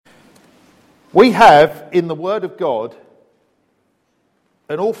We have in the Word of God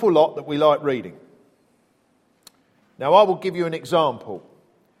an awful lot that we like reading. Now, I will give you an example.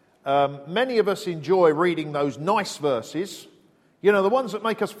 Many of us enjoy reading those nice verses, you know, the ones that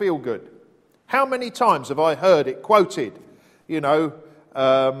make us feel good. How many times have I heard it quoted? The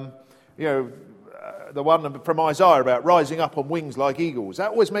one from Isaiah about rising up on wings like eagles.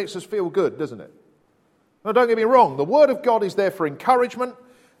 That always makes us feel good, doesn't it? Now, don't get me wrong. The Word of God is there for encouragement.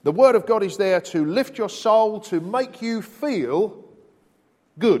 The Word of God is there to lift your soul, to make you feel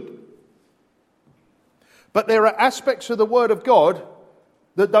good. But there are aspects of the Word of God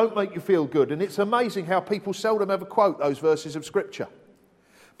that don't make you feel good. And it's amazing how people seldom ever quote those verses of Scripture.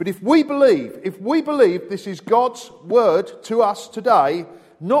 But if we believe this is God's Word to us today,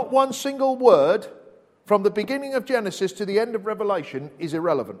 not one single word from the beginning of Genesis to the end of Revelation is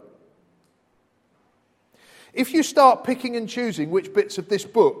irrelevant. If you start picking and choosing which bits of this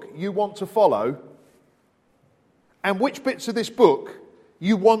book you want to follow and which bits of this book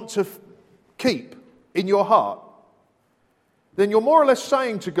you want to keep in your heart, then you're more or less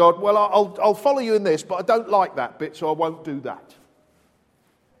saying to God, well, I'll follow you in this, but I don't like that bit, so I won't do that.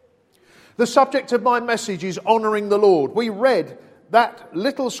 The subject of my message is honouring the Lord. We read that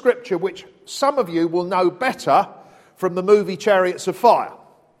little scripture which some of you will know better from the movie Chariots of Fire.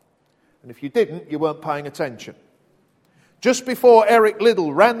 And if you didn't, you weren't paying attention. Just before Eric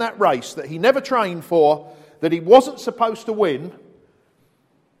Liddell ran that race that he never trained for, that he wasn't supposed to win,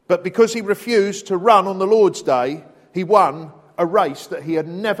 but because he refused to run on the Lord's Day, he won a race that he had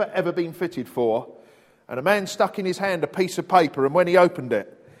never ever been fitted for. And a man stuck in his hand a piece of paper, and when he opened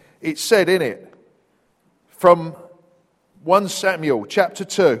it, it said in it, from 1 Samuel chapter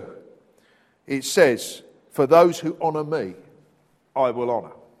 2, it says, "For those who honour me, I will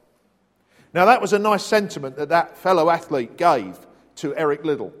honour." Now that was a nice sentiment that fellow athlete gave to Eric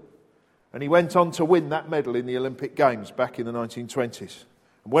Liddell. And he went on to win that medal in the Olympic Games back in the 1920s.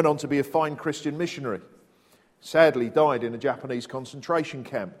 And went on to be a fine Christian missionary. Sadly died in a Japanese concentration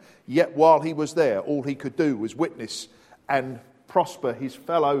camp. Yet while he was there, all he could do was witness and prosper his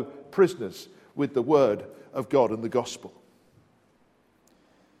fellow prisoners with the word of God and the gospel.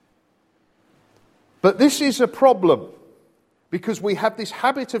 But this is a problem, because we have this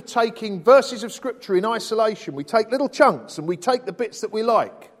habit of taking verses of Scripture in isolation. We take little chunks and we take the bits that we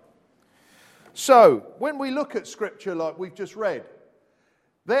like. So, when we look at Scripture like we've just read,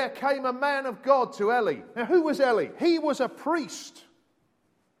 there came a man of God to Eli. Now, who was Eli? He was a priest.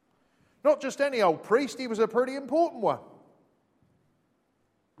 Not just any old priest, he was a pretty important one.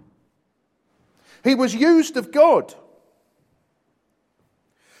 He was used of God.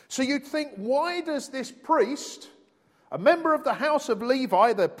 So you'd think, why does this priest, a member of the house of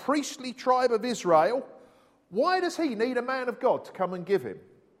Levi, the priestly tribe of Israel, why does he need a man of God to come and give him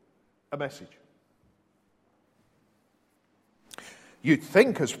a message? You'd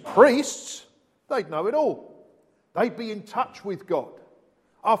think as priests, they'd know it all. They'd be in touch with God.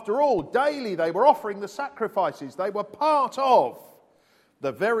 After all, daily they were offering the sacrifices. They were part of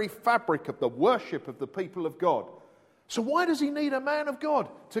the very fabric of the worship of the people of God. So why does he need a man of God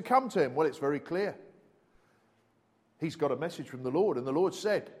to come to him? Well, it's very clear. He's got a message from the Lord, and the Lord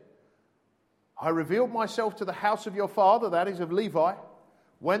said, "I revealed myself to the house of your father," that is of Levi,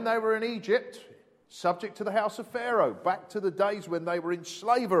 "when they were in Egypt, subject to the house of Pharaoh," back to the days when they were in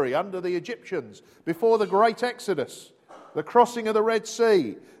slavery under the Egyptians, before the great Exodus, the crossing of the Red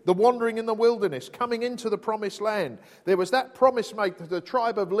Sea, the wandering in the wilderness, coming into the promised land. There was that promise made to the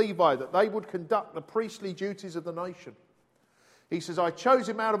tribe of Levi that they would conduct the priestly duties of the nation. He says, "I chose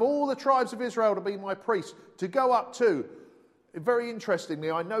him out of all the tribes of Israel to be my priest, to go up to," very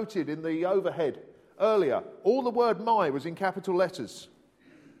interestingly, I noted in the overhead earlier, all the word "my" was in capital letters.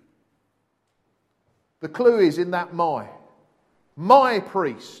 The clue is in that "my." My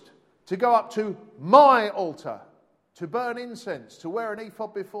priest, to go up to my altar, to burn incense, to wear an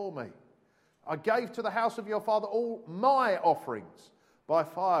ephod before me. "I gave to the house of your father all my offerings by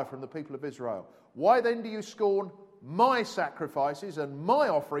fire from the people of Israel. Why then do you scorn my sacrifices and my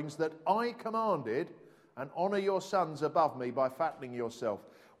offerings that I commanded, and honour your sons above me by fattening yourself?"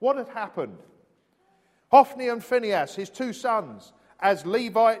 What had happened? Hophni and Phinehas, his two sons, as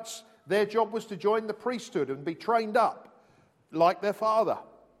Levites, their job was to join the priesthood and be trained up like their father.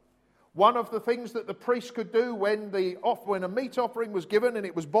 One of the things that the priest could do when a meat offering was given and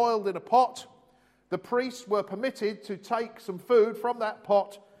it was boiled in a pot, the priests were permitted to take some food from that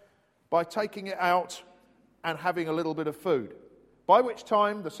pot by taking it out and having a little bit of food. By which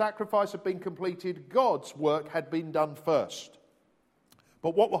time the sacrifice had been completed, God's work had been done first.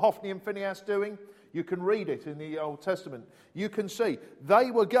 But what were Hophni and Phinehas doing? You can read it in the Old Testament. You can see they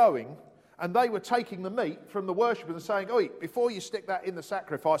were going and they were taking the meat from the worshippers and saying, "Oi, before you stick that in the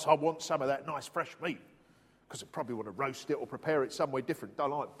sacrifice, I want some of that nice fresh meat." Because they probably want to roast it or prepare it somewhere different.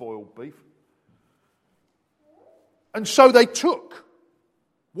 Don't like boiled beef. And so they took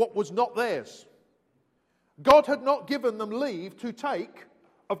what was not theirs. God had not given them leave to take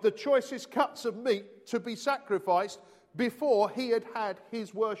of the choicest cuts of meat to be sacrificed before he had had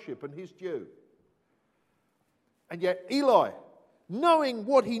his worship and his due. And yet Eli, knowing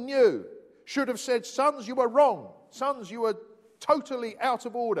what he knew, should have said, "Sons, you are wrong. Sons, you are totally out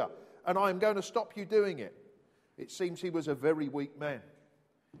of order, and I am going to stop you doing it." It seems he was a very weak man.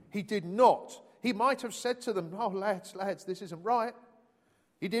 He did not. He might have said to them, "Oh, lads, this isn't right."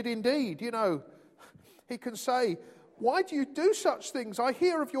 He did indeed. He can say, "Why do you do such things? I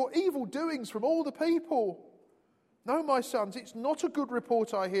hear of your evil doings from all the people." "No, my sons, it's not a good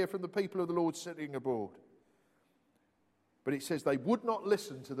report I hear from the people of the Lord sitting abroad." But it says they would not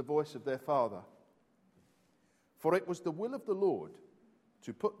listen to the voice of their father, for it was the will of the Lord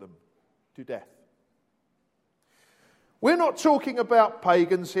to put them to death. We're not talking about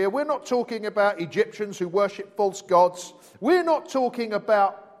pagans here. We're not talking about Egyptians who worship false gods. We're not talking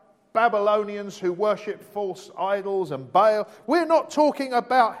about Babylonians who worship false idols and Baal. We're not talking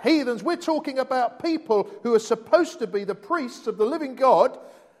about heathens. We're talking about people who are supposed to be the priests of the living God,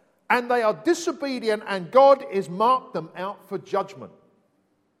 and they are disobedient, and God has marked them out for judgment.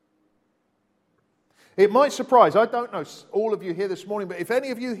 It might surprise, I don't know all of you here this morning, but if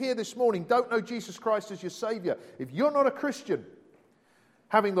any of you here this morning don't know Jesus Christ as your Saviour, if you're not a Christian,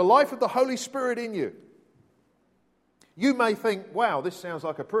 having the life of the Holy Spirit in you, you may think, "Wow, this sounds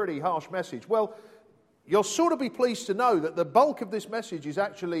like a pretty harsh message." Well, you'll sort of be pleased to know that the bulk of this message is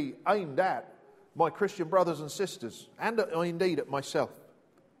actually aimed at my Christian brothers and sisters, and indeed at myself.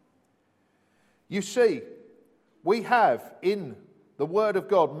 You see, we have in the Word of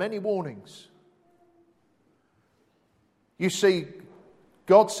God many warnings. You see,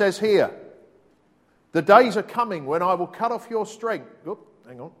 God says here, "The days are coming when I will cut off your strength."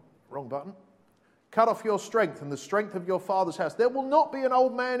 Hang on, wrong button. "Cut off your strength and the strength of your father's house. There will not be an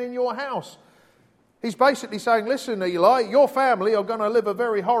old man in your house." He's basically saying, "Listen, Eli, your family are going to live a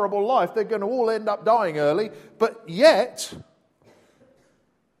very horrible life. They're going to all end up dying early. But yet,"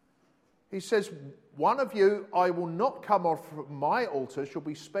 he says, "one of you I will not come off from my altar shall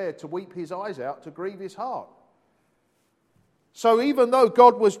be spared to weep his eyes out, to grieve his heart." So even though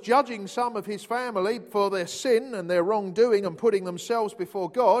God was judging some of his family for their sin and their wrongdoing and putting themselves before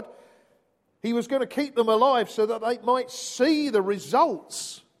God, he was going to keep them alive so that they might see the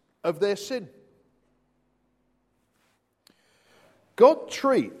results of their sin. God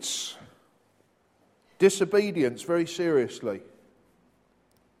treats disobedience very seriously.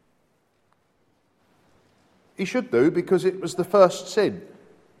 He should do, because it was the first sin.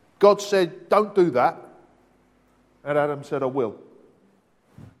 God said, "Don't do that." And Adam said, "I will."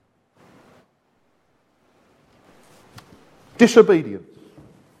 Disobedience.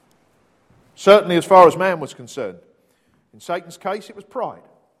 Certainly as far as man was concerned. In Satan's case, it was pride.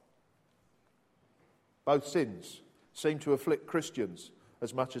 Both sins seem to afflict Christians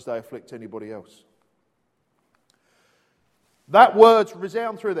as much as they afflict anybody else. That word's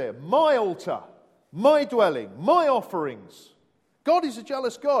resound through there. My altar, my dwelling, my offerings. God is a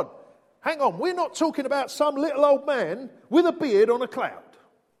jealous God. Hang on, we're not talking about some little old man with a beard on a cloud.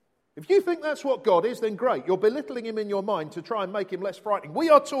 If you think that's what God is, then great. You're belittling him in your mind to try and make him less frightening.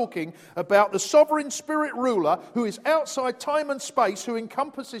 We are talking about the sovereign spirit ruler who is outside time and space, who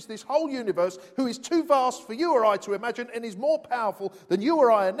encompasses this whole universe, who is too vast for you or I to imagine, and is more powerful than you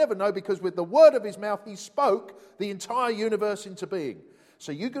or I never know, because with the word of his mouth he spoke the entire universe into being.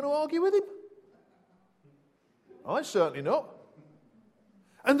 So you going to argue with him? I'm certainly not.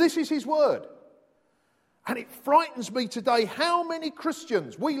 And this is his word. And it frightens me today how many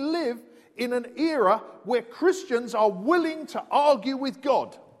Christians, we live in an era where Christians are willing to argue with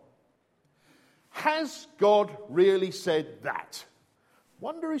God. Has God really said that?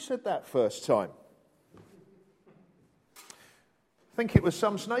 Wonder who said that first time. I think it was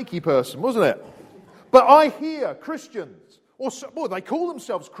some snaky person, wasn't it? But I hear Christians, or they call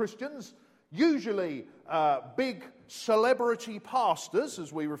themselves Christians, usually big celebrity pastors,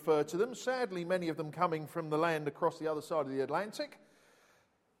 as we refer to them, sadly many of them coming from the land across the other side of the Atlantic.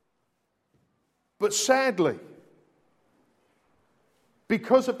 But sadly,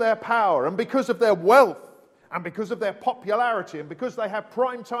 because of their power and because of their wealth and because of their popularity and because they have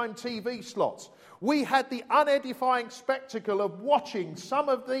primetime TV slots, we had the unedifying spectacle of watching some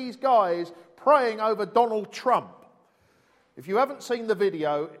of these guys praying over Donald Trump. If you haven't seen the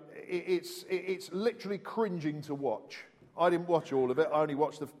video, it's literally cringing to watch. I didn't watch all of it. I only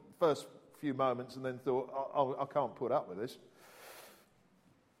watched the first few moments and then thought, I can't put up with this.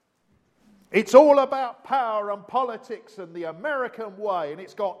 It's all about power and politics and the American way, and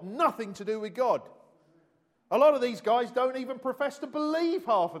it's got nothing to do with God. A lot of these guys don't even profess to believe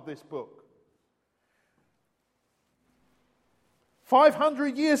half of this book.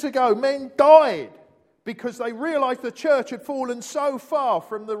 500 years ago, men died because they realized the church had fallen so far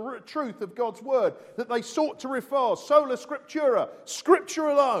from the truth of God's word that they sought to refer sola scriptura, scripture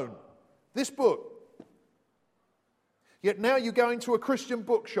alone, this book. Yet now you go into a Christian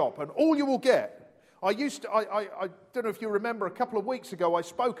bookshop and all you will get, I don't know if you remember a couple of weeks ago, I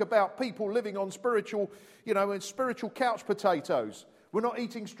spoke about people living on spiritual couch potatoes. We're not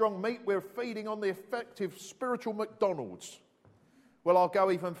eating strong meat, we're feeding on the effective spiritual McDonald's. Well, I'll go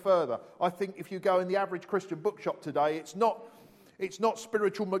even further. I think if you go in the average Christian bookshop today, it's not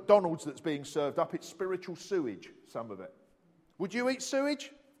spiritual McDonald's that's being served up, it's spiritual sewage, some of it. Would you eat sewage?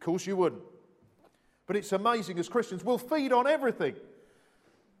 Of course you wouldn't. But it's amazing as Christians, we'll feed on everything.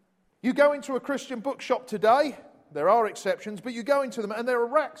 You go into a Christian bookshop today, there are exceptions, but you go into them and there are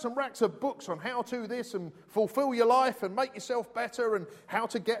racks and racks of books on how to this and fulfill your life and make yourself better and how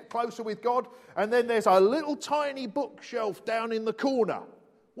to get closer with God. And then there's a little tiny bookshelf down in the corner.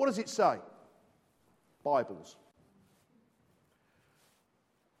 What does it say? Bibles.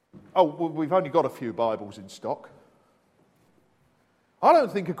 Oh, well, we've only got a few Bibles in stock. I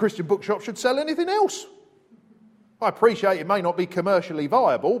don't think a Christian bookshop should sell anything else. I appreciate it may not be commercially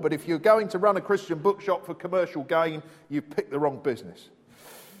viable, but if you're going to run a Christian bookshop for commercial gain, you've picked the wrong business.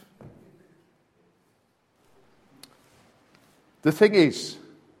 The thing is,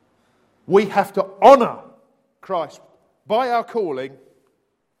 we have to honour Christ by our calling.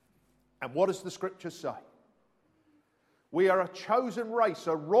 And what does the Scripture say? We are a chosen race,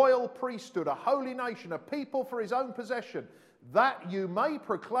 a royal priesthood, a holy nation, a people for his own possession, that you may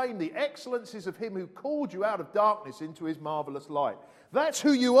proclaim the excellencies of him who called you out of darkness into his marvellous light. That's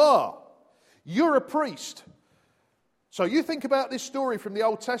who you are. You're a priest. So you think about this story from the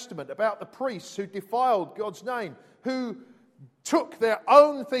Old Testament about the priests who defiled God's name, who took their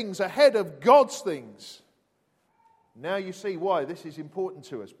own things ahead of God's things. Now you see why this is important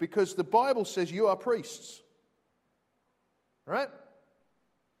to us. Because the Bible says you are priests. Right?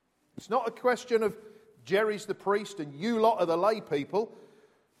 It's not a question of Jerry's the priest and you lot are the lay people.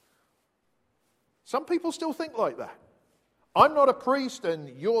 Some people still think like that. I'm not a priest and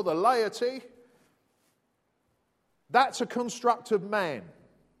you're the laity. That's a construct of man.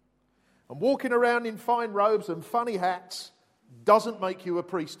 And walking around in fine robes and funny hats doesn't make you a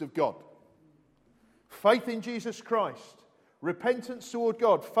priest of God. Faith in Jesus Christ, repentance toward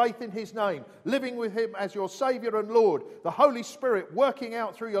God, faith in his name, living with him as your Saviour and Lord, the Holy Spirit working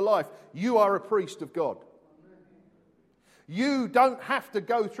out through your life, you are a priest of God. You don't have to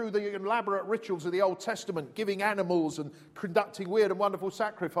go through the elaborate rituals of the Old Testament, giving animals and conducting weird and wonderful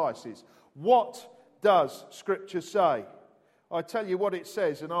sacrifices. What does Scripture say? I tell you what it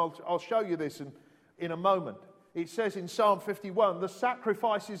says, and I'll show you this in a moment. It says in Psalm 51, the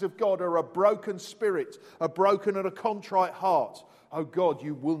sacrifices of God are a broken spirit, a broken and a contrite heart. Oh God,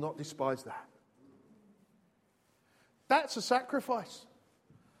 you will not despise that. That's a sacrifice.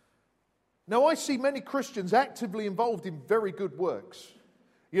 Now, I see many Christians actively involved in very good works.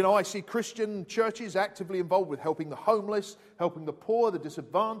 You know, I see Christian churches actively involved with helping the homeless, helping the poor, the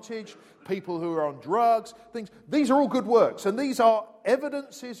disadvantaged, people who are on drugs, things. These are all good works, and these are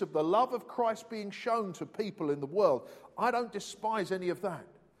evidences of the love of Christ being shown to people in the world. I don't despise any of that.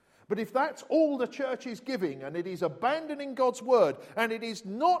 But if that's all the church is giving, and it is abandoning God's word, and it is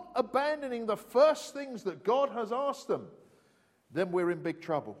not abandoning the first things that God has asked them, then we're in big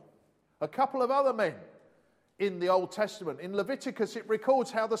trouble. A couple of other men in the Old Testament, in Leviticus, it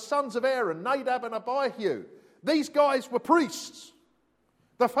records how the sons of Aaron, Nadab and Abihu, these guys were priests,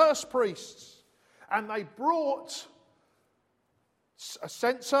 the first priests, and they brought a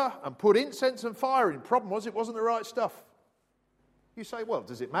censer and put incense and fire in. Problem was, it wasn't the right stuff. You say, well,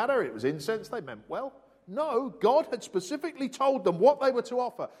 does it matter? It was incense. They meant well. No, God had specifically told them what they were to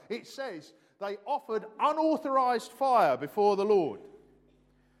offer. It says they offered unauthorized fire before the Lord.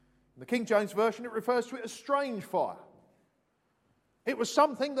 In the King James Version, it refers to it as strange fire. It was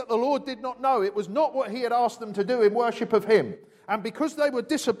something that the Lord did not know. It was not what he had asked them to do in worship of him. And because they were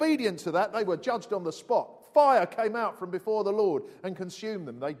disobedient to that, they were judged on the spot. Fire came out from before the Lord and consumed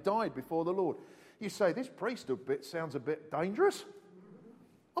them. They died before the Lord. You say, this priesthood bit sounds a bit dangerous.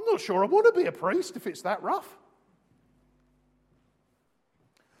 I'm not sure I want to be a priest if it's that rough.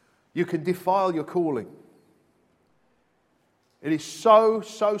 You can defile your calling. It is so,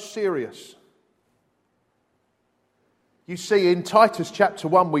 so serious. You see in Titus chapter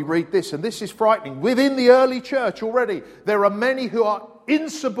 1 we read this, and this is frightening. Within the early church already there are many who are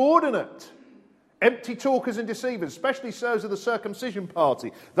insubordinate, empty talkers and deceivers, especially those of the circumcision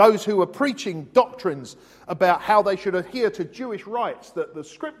party, those who are preaching doctrines about how they should adhere to Jewish rites, that the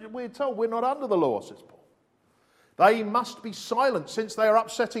scripture, we're told we're not under the law, says Paul. They must be silent, since they are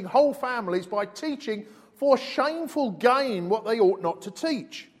upsetting whole families by teaching for shameful gain what they ought not to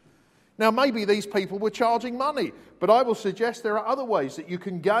teach. Now, maybe these people were charging money, but I will suggest there are other ways that you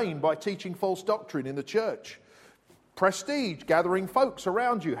can gain by teaching false doctrine in the church. Prestige, gathering folks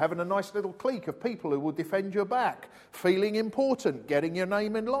around you, having a nice little clique of people who will defend your back, feeling important, getting your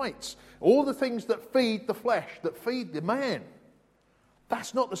name in lights, all the things that feed the flesh, that feed the man.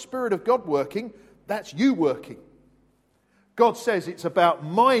 That's not the Spirit of God working, that's you working. God says it's about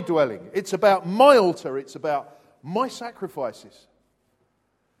my dwelling, it's about my altar, it's about my sacrifices.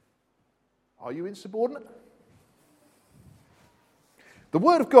 Are you insubordinate? The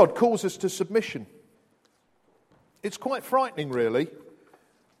Word of God calls us to submission. It's quite frightening, really.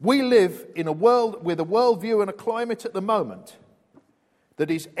 We live in a world with a worldview and a climate at the moment that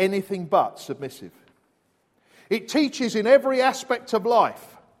is anything but submissive. It teaches in every aspect of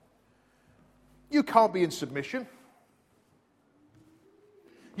life. You can't be in submission.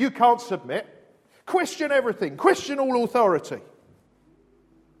 You can't submit. Question everything. Question all authority.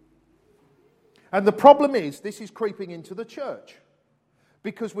 And the problem is, this is creeping into the church.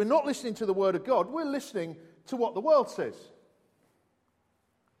 Because we're not listening to the Word of God, we're listening to what the world says.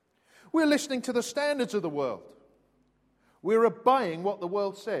 We're listening to the standards of the world. We're obeying what the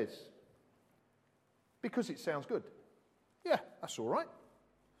world says. Because it sounds good. Yeah, that's all right.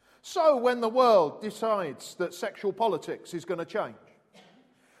 So when the world decides that sexual politics is going to change,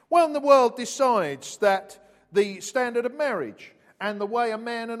 when the world decides that the standard of marriage and the way a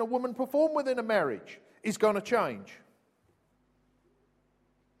man and a woman perform within a marriage is going to change,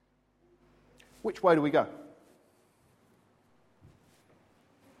 which way do we go?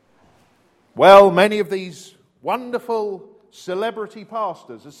 Well, many of these wonderful celebrity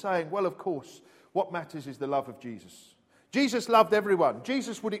pastors are saying, well, of course, what matters is the love of Jesus. Jesus loved everyone.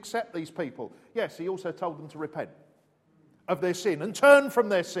 Jesus would accept these people. Yes, he also told them to repent of their sin and turn from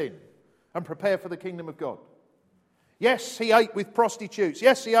their sin and prepare for the kingdom of God. Yes, he ate with prostitutes.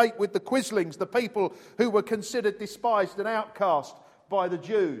 Yes, he ate with the quislings, the people who were considered despised and outcast by the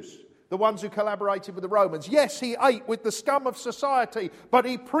Jews, the ones who collaborated with the Romans. Yes, he ate with the scum of society, but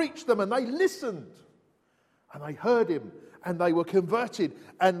he preached them and they listened. And they heard him and they were converted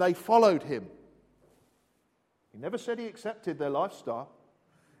and they followed him. He never said he accepted their lifestyle.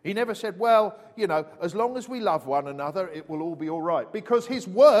 He never said, well, as long as we love one another, it will all be all right. Because his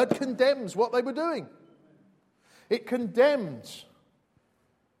word condemns what they were doing. It condemns.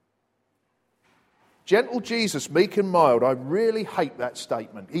 Gentle Jesus, meek and mild. I really hate that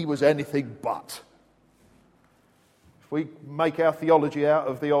statement. He was anything but. If we make our theology out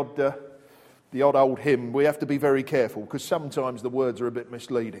of the odd old hymn, we have to be very careful because sometimes the words are a bit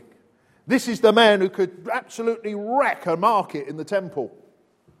misleading. This is the man who could absolutely wreck a market in the temple,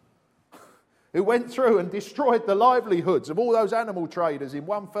 who went through and destroyed the livelihoods of all those animal traders in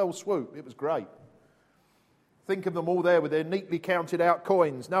one fell swoop. It was great. Think of them all there with their neatly counted out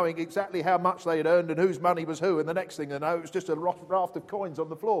coins, knowing exactly how much they had earned and whose money was who, and the next thing they know, it was just a raft of coins on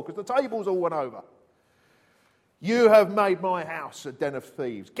the floor because the tables all went over. You have made my house a den of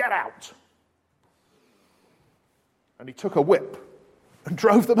thieves. Get out! And he took a whip and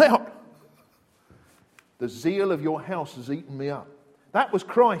drove them out. The zeal of your house has eaten me up. That was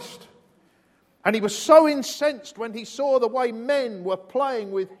Christ. And he was so incensed when he saw the way men were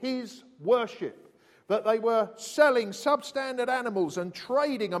playing with his worship, that they were selling substandard animals and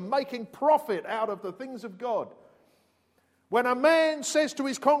trading and making profit out of the things of God. When a man says to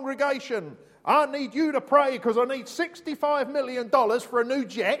his congregation, I need you to pray because I need $65 million for a new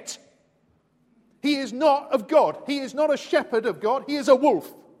jet, he is not of God. He is not a shepherd of God. He is a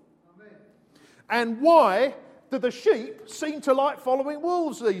wolf. Amen. And why do the sheep seem to like following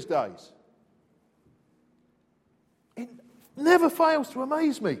wolves these days? It never fails to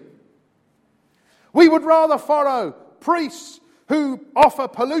amaze me. We would rather follow priests who offer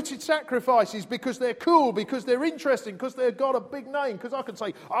polluted sacrifices because they're cool, because they're interesting, because they've got a big name, because I can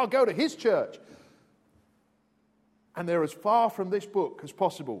say, I'll go to his church. And they're as far from this book as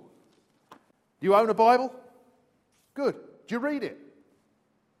possible. Do you own a Bible? Good. Do you read it?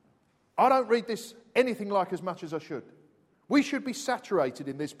 I don't read this anything like as much as I should. We should be saturated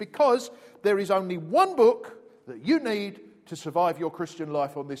in this because there is only one book that you need to survive your Christian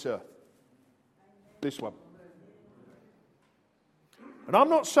life on this earth. This one. And I'm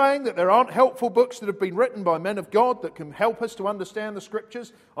not saying that there aren't helpful books that have been written by men of God that can help us to understand the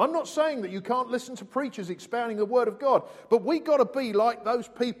Scriptures. I'm not saying that you can't listen to preachers expounding the Word of God. But we've got to be like those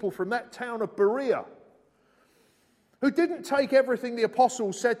people from that town of Berea who didn't take everything the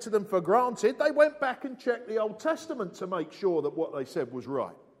apostles said to them for granted. They went back and checked the Old Testament to make sure that what they said was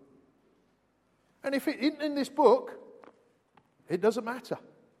right. And if it isn't in this book, it doesn't matter.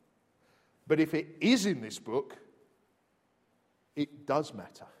 But if it is in this book, it does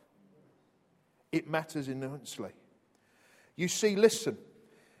matter. It matters immensely. You see, listen.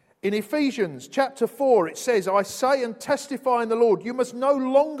 In Ephesians chapter 4, it says, I say and testify in the Lord, you must no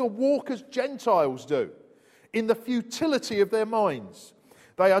longer walk as Gentiles do, in the futility of their minds.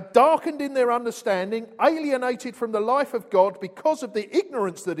 They are darkened in their understanding, alienated from the life of God because of the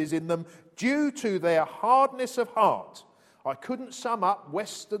ignorance that is in them due to their hardness of heart. I couldn't sum up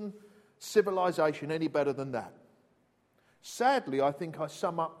Western civilization any better than that. Sadly, I think I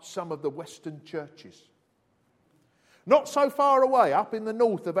sum up some of the Western churches. Not so far away, up in the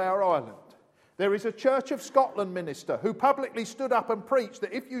north of our island, there is a Church of Scotland minister who publicly stood up and preached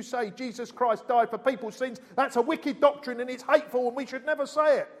that if you say Jesus Christ died for people's sins, that's a wicked doctrine and it's hateful and we should never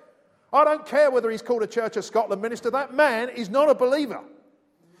say it. I don't care whether he's called a Church of Scotland minister. That man is not a believer.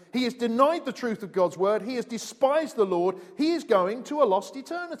 He has denied the truth of God's word. He has despised the Lord. He is going to a lost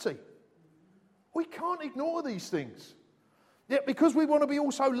eternity. We can't ignore these things. Yet because we want to be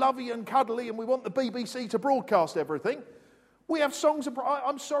all so lovey and cuddly and we want the BBC to broadcast everything, we have songs of praise.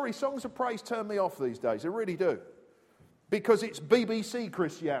 I'm sorry, songs of praise turn me off these days. They really do. Because it's BBC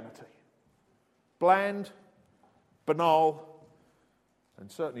Christianity. Bland, banal,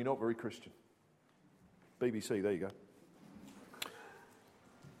 and certainly not very Christian. BBC, there you go.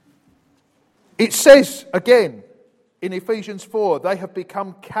 It says again in Ephesians 4, they have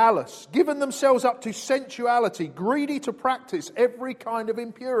become callous, given themselves up to sensuality, greedy to practice every kind of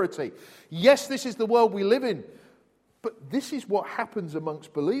impurity. Yes, this is the world we live in, but this is what happens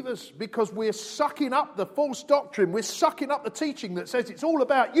amongst believers because we're sucking up the false doctrine. We're sucking up the teaching that says it's all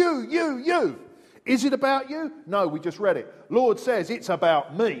about you, you, you. Is it about you? No, we just read it. Lord says it's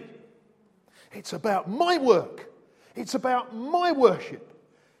about me. It's about my work. It's about my worship.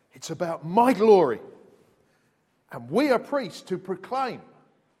 It's about my glory. And we are priests to proclaim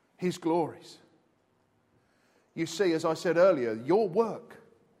his glories. You see, as I said earlier, your work.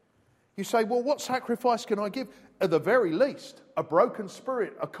 You say, well, what sacrifice can I give? At the very least, a broken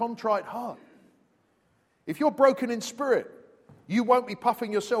spirit, a contrite heart. If you're broken in spirit, you won't be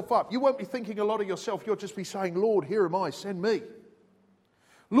puffing yourself up. You won't be thinking a lot of yourself. You'll just be saying, Lord, here am I, send me.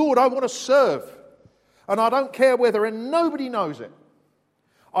 Lord, I want to serve. And I don't care whether, and nobody knows it.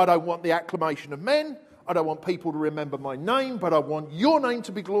 I don't want the acclamation of men. I don't want people to remember my name, but I want your name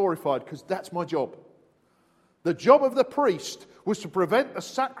to be glorified because that's my job. The job of the priest was to prevent the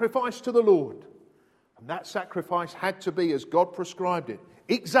sacrifice to the Lord. And that sacrifice had to be as God prescribed it.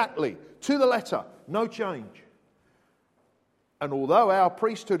 Exactly, to the letter, no change. And although our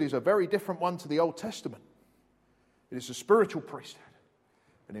priesthood is a very different one to the Old Testament, it is a spiritual priesthood.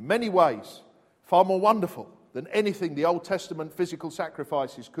 And in many ways, far more wonderful than anything the Old Testament physical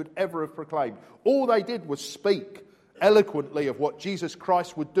sacrifices could ever have proclaimed. All they did was speak eloquently of what Jesus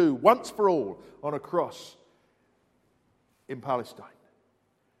Christ would do once for all on a cross in Palestine.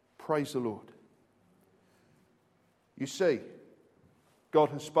 Praise the Lord. You see, God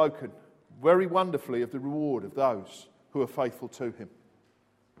has spoken very wonderfully of the reward of those who are faithful to him.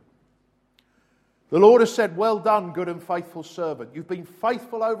 The Lord has said, well done, good and faithful servant. You've been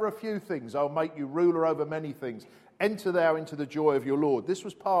faithful over a few things. I'll make you ruler over many things. Enter thou into the joy of your Lord. This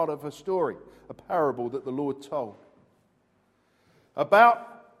was part of a story, a parable that the Lord told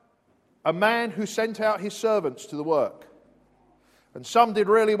about a man who sent out his servants to the work. And some did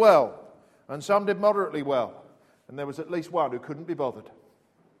really well, and some did moderately well. And there was at least one who couldn't be bothered.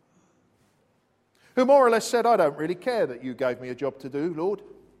 Who more or less said, I don't really care that you gave me a job to do, Lord.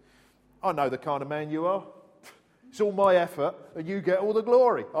 I know the kind of man you are. It's all my effort and you get all the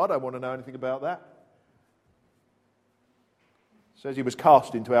glory. I don't want to know anything about that. It says he was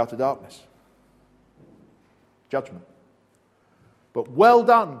cast into outer darkness. Judgment. But well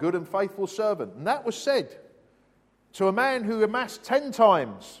done, good and faithful servant. And that was said to a man who amassed 10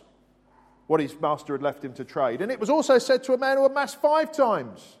 times what his master had left him to trade. And it was also said to a man who amassed 5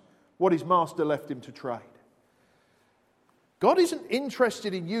 times what his master left him to trade. God isn't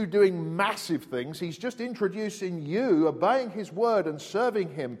interested in you doing massive things. He's just introducing you, obeying his word and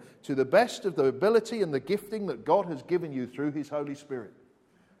serving him to the best of the ability and the gifting that God has given you through his Holy Spirit.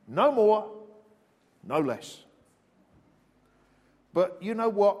 No more, no less. But you know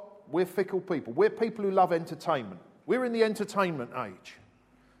what? We're fickle people. We're people who love entertainment. We're in the entertainment age.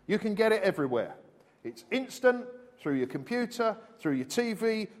 You can get it everywhere. It's instant, through your computer, through your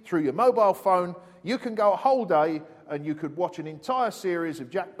TV, through your mobile phone. You can go a whole day and you could watch an entire series of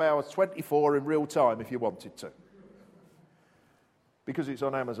Jack Bauer's 24 in real time if you wanted to. Because it's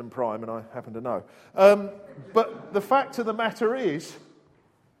on Amazon Prime and I happen to know. But the fact of the matter is,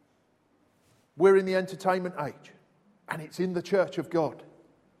 we're in the entertainment age. And it's in the church of God.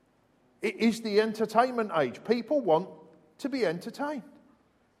 It is the entertainment age. People want to be entertained.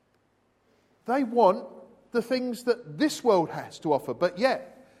 They want the things that this world has to offer, but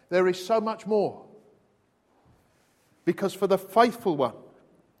yet there is so much more. Because for the faithful one,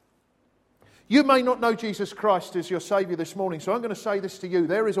 you may not know Jesus Christ as your Saviour this morning, so I'm going to say this to you.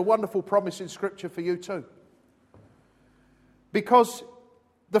 There is a wonderful promise in Scripture for you too. Because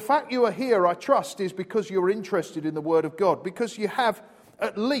the fact you are here, I trust, is because you're interested in the Word of God, because you have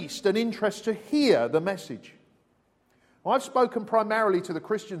at least an interest to hear the message. I've spoken primarily to the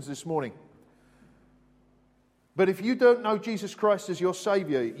Christians this morning. But if you don't know Jesus Christ as your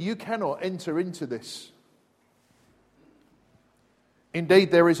Saviour, you cannot enter into this.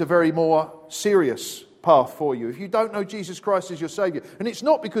 Indeed, there is a very more serious path for you. If you don't know Jesus Christ as your Saviour, and it's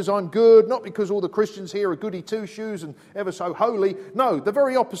not because I'm good, not because all the Christians here are goody two-shoes and ever so holy. No, the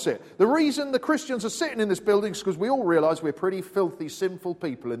very opposite. The reason the Christians are sitting in this building is because we all realise we're pretty filthy, sinful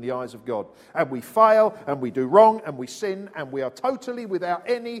people in the eyes of God. And we fail, and we do wrong, and we sin, and we are totally without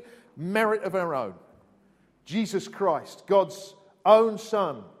any merit of our own. Jesus Christ, God's own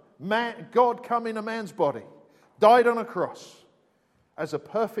Son, God come in a man's body, died on a cross as a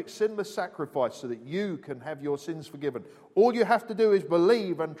perfect sinless sacrifice so that you can have your sins forgiven. All you have to do is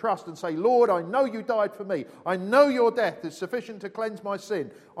believe and trust and say, Lord, I know you died for me. I know your death is sufficient to cleanse my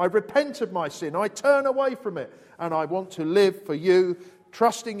sin. I repent of my sin. I turn away from it. And I want to live for you,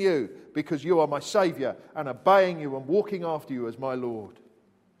 trusting you because you are my Saviour and obeying you and walking after you as my Lord.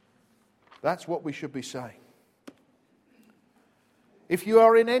 That's what we should be saying. If you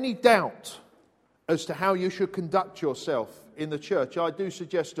are in any doubt as to how you should conduct yourself in the church, I do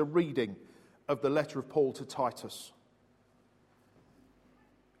suggest a reading of the letter of Paul to Titus.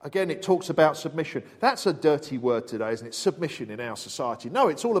 Again, it talks about submission. That's a dirty word today, isn't it? Submission in our society. No,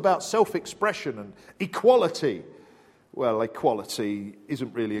 it's all about self-expression and equality. Well, equality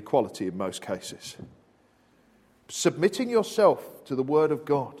isn't really equality in most cases. Submitting yourself to the Word of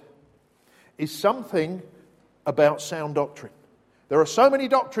God is something about sound doctrine. There are so many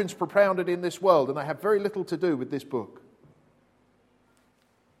doctrines propounded in this world, and they have very little to do with this book.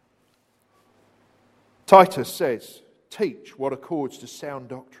 Titus says, teach what accords to sound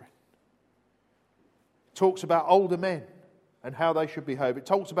doctrine. It talks about older men and how they should behave. It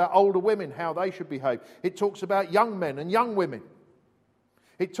talks about older women, how they should behave. It talks about young men and young women.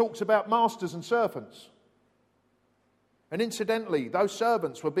 It talks about masters and servants. And incidentally, those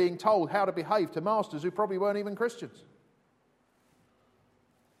servants were being told how to behave to masters who probably weren't even Christians.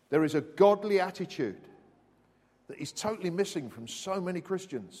 There is a godly attitude that is totally missing from so many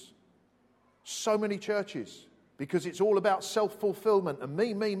Christians, so many churches, because it's all about self-fulfillment and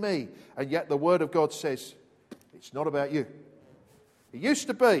me, and yet the Word of God says it's not about you. It used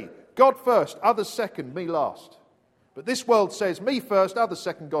to be God first, others second, me last. But this world says me first, others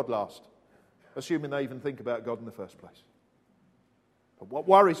second, God last, assuming they even think about God in the first place. But what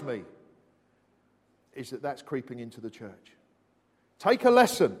worries me is that that's creeping into the church. Take a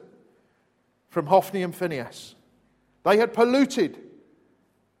lesson from Hophni and Phinehas. They had polluted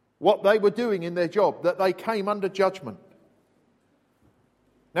what they were doing in their job, that they came under judgment.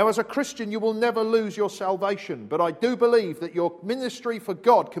 Now, as a Christian, you will never lose your salvation, but I do believe that your ministry for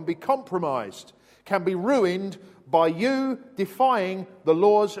God can be compromised, can be ruined by you defying the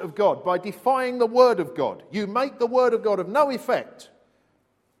laws of God, by defying the Word of God. You make the Word of God of no effect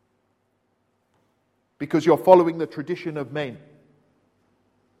because you're following the tradition of men,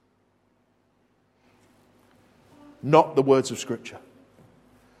 not the words of Scripture.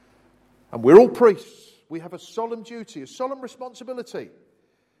 And we're all priests. We have a solemn duty, a solemn responsibility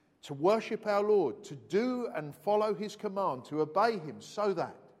to worship our Lord, to do and follow His command, to obey Him, so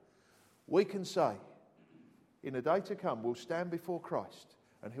that we can say, in a day to come, we'll stand before Christ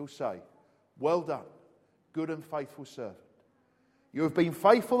and He'll say, well done, good and faithful servant. You have been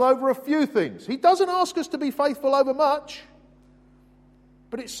faithful over a few things. He doesn't ask us to be faithful over much,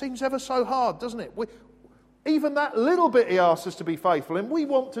 but it seems ever so hard, doesn't it? Even that little bit He asks us to be faithful in, we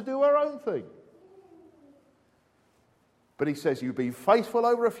want to do our own thing. But He says, you've been faithful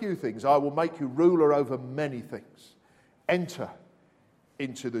over a few things, I will make you ruler over many things. Enter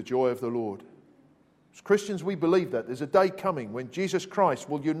into the joy of the Lord. As Christians, we believe that. There's a day coming when Jesus Christ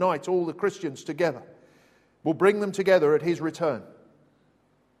will unite all the Christians together. will bring them together at his return.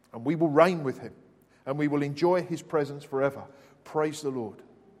 And we will reign with him. And we will enjoy his presence forever. Praise the Lord.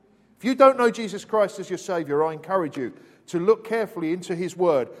 If you don't know Jesus Christ as your Saviour, I encourage you to look carefully into his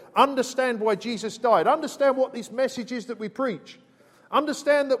word. Understand why Jesus died. Understand what this message is that we preach.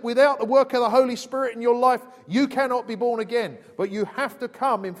 Understand that without the work of the Holy Spirit in your life, you cannot be born again. But you have to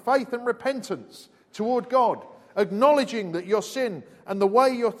come in faith and repentance toward God, acknowledging that your sin and the way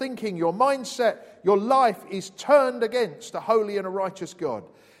you're thinking, your mindset, your life is turned against a holy and a righteous God.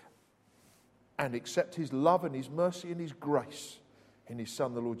 And accept his love and his mercy and his grace in his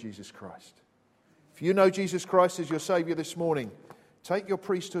Son, the Lord Jesus Christ. If you know Jesus Christ as your Saviour this morning, take your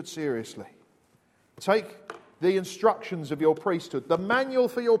priesthood seriously. Take the instructions of your priesthood. The manual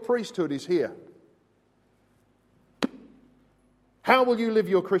for your priesthood is here. How will you live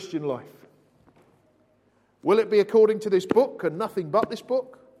your Christian life? Will it be according to this book and nothing but this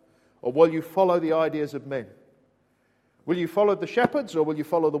book? Or will you follow the ideas of men? Will you follow the shepherds or will you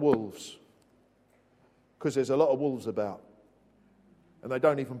follow the wolves? Because there's a lot of wolves about. And they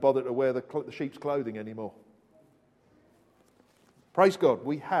don't even bother to wear the sheep's clothing anymore. Praise God,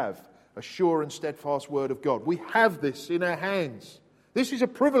 we have a sure and steadfast word of God. We have this in our hands. This is a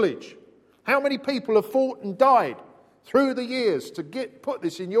privilege. How many people have fought and died through the years to put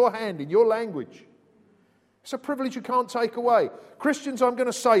this in your hand, in your language? It's a privilege you can't take away. Christians, I'm going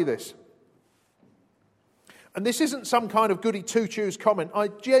to say this. And this isn't some kind of goody two-shoes comment. I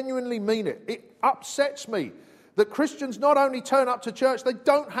genuinely mean it. It upsets me that Christians not only turn up to church, they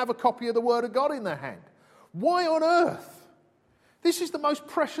don't have a copy of the Word of God in their hand. Why on earth? This is the most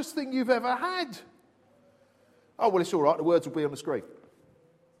precious thing you've ever had. Oh, well, it's all right. The words will be on the screen.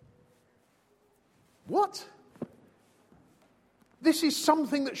 What? This is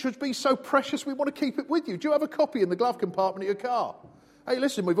something that should be so precious we want to keep it with you. Do you have a copy in the glove compartment of your car? Hey,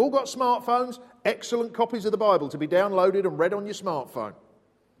 listen, we've all got smartphones. Excellent copies of the Bible to be downloaded and read on your smartphone.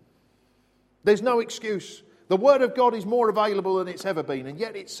 There's no excuse. The Word of God is more available than it's ever been, and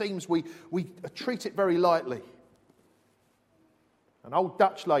yet it seems we treat it very lightly. An old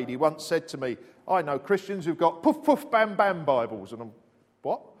Dutch lady once said to me, I know Christians who've got poof, poof, bam, bam Bibles. And I'm,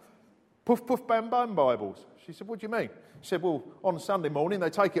 what? Poof, poof, bam, bam Bibles. She said, what do you mean? She said, well, on Sunday morning they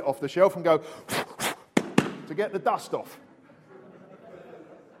take it off the shelf and go to get the dust off.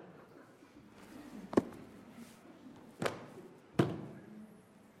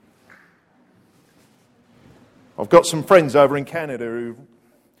 I've got some friends over in Canada who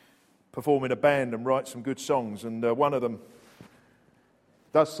perform in a band and write some good songs, and one of them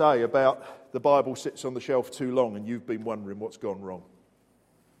does say about the Bible sits on the shelf too long and you've been wondering what's gone wrong.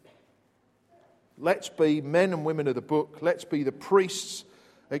 Let's be men and women of the book. Let's be the priests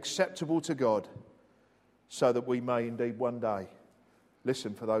acceptable to God, so that we may indeed one day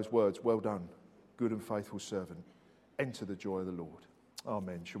listen for those words, well done, good and faithful servant. Enter the joy of the Lord.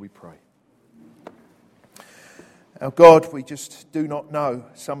 Amen. Shall we pray? Now, God, we just do not know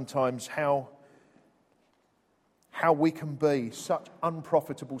sometimes how we can be such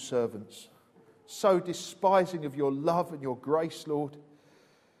unprofitable servants, so despising of your love and your grace, Lord.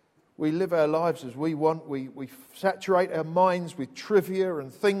 We live our lives as we want. We saturate our minds with trivia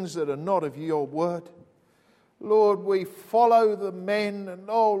and things that are not of your word. Lord, we follow the men, and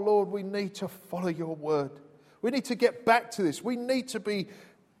oh, Lord, we need to follow your word. We need to get back to this. We need to be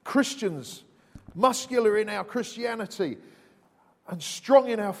Christians, muscular in our Christianity and strong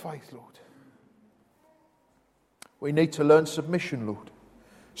in our faith, Lord. We need to learn submission, Lord.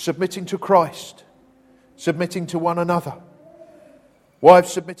 Submitting to Christ, submitting to one another.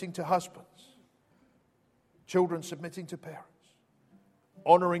 Wives submitting to husbands. Children submitting to parents.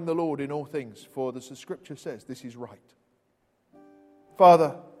 Honouring the Lord in all things, for as the Scripture says, this is right.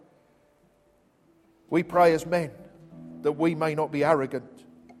 Father, we pray as men that we may not be arrogant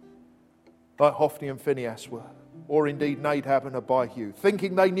like Hophni and Phinehas were, or indeed Nadab and Abihu,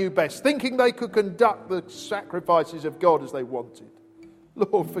 thinking they knew best, thinking they could conduct the sacrifices of God as they wanted.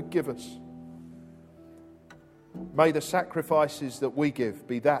 Lord, forgive us. May the sacrifices that we give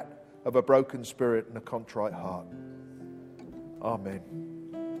be that of a broken spirit and a contrite heart. Amen.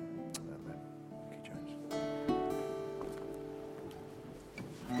 Amen. Thank you, James.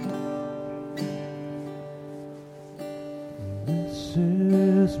 This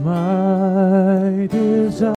is my